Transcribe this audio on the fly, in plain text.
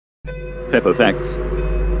Pepper facts.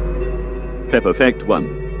 Pepper fact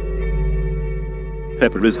 1.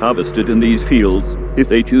 Pepper is harvested in these fields, if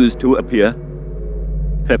they choose to appear.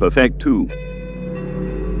 Pepper fact 2.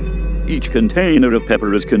 Each container of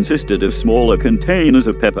pepper is consisted of smaller containers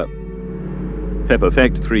of pepper. Pepper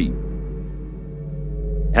fact 3.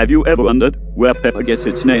 Have you ever wondered where pepper gets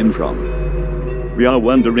its name from? We are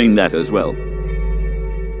wondering that as well.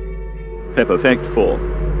 Pepper fact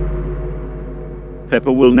 4.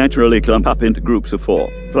 Pepper will naturally clump up into groups of 4,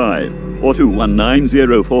 5, or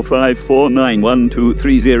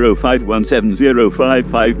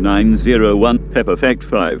 219045491230517055901. Pepper fact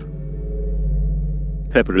 5.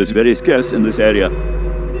 Pepper is very scarce in this area.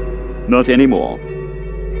 Not anymore.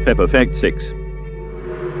 Pepper fact 6.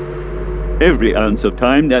 Every ounce of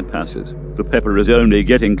time that passes, the pepper is only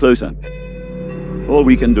getting closer. All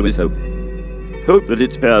we can do is hope. Hope that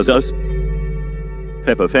it spares us.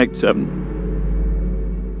 Pepper fact 7.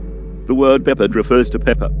 The word peppered refers to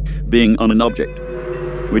pepper being on an object,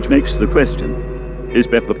 which makes the question, is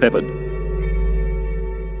pepper peppered?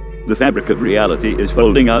 The fabric of reality is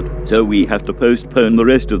folding out, so we have to postpone the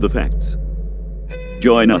rest of the facts.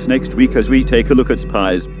 Join us next week as we take a look at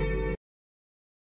spies.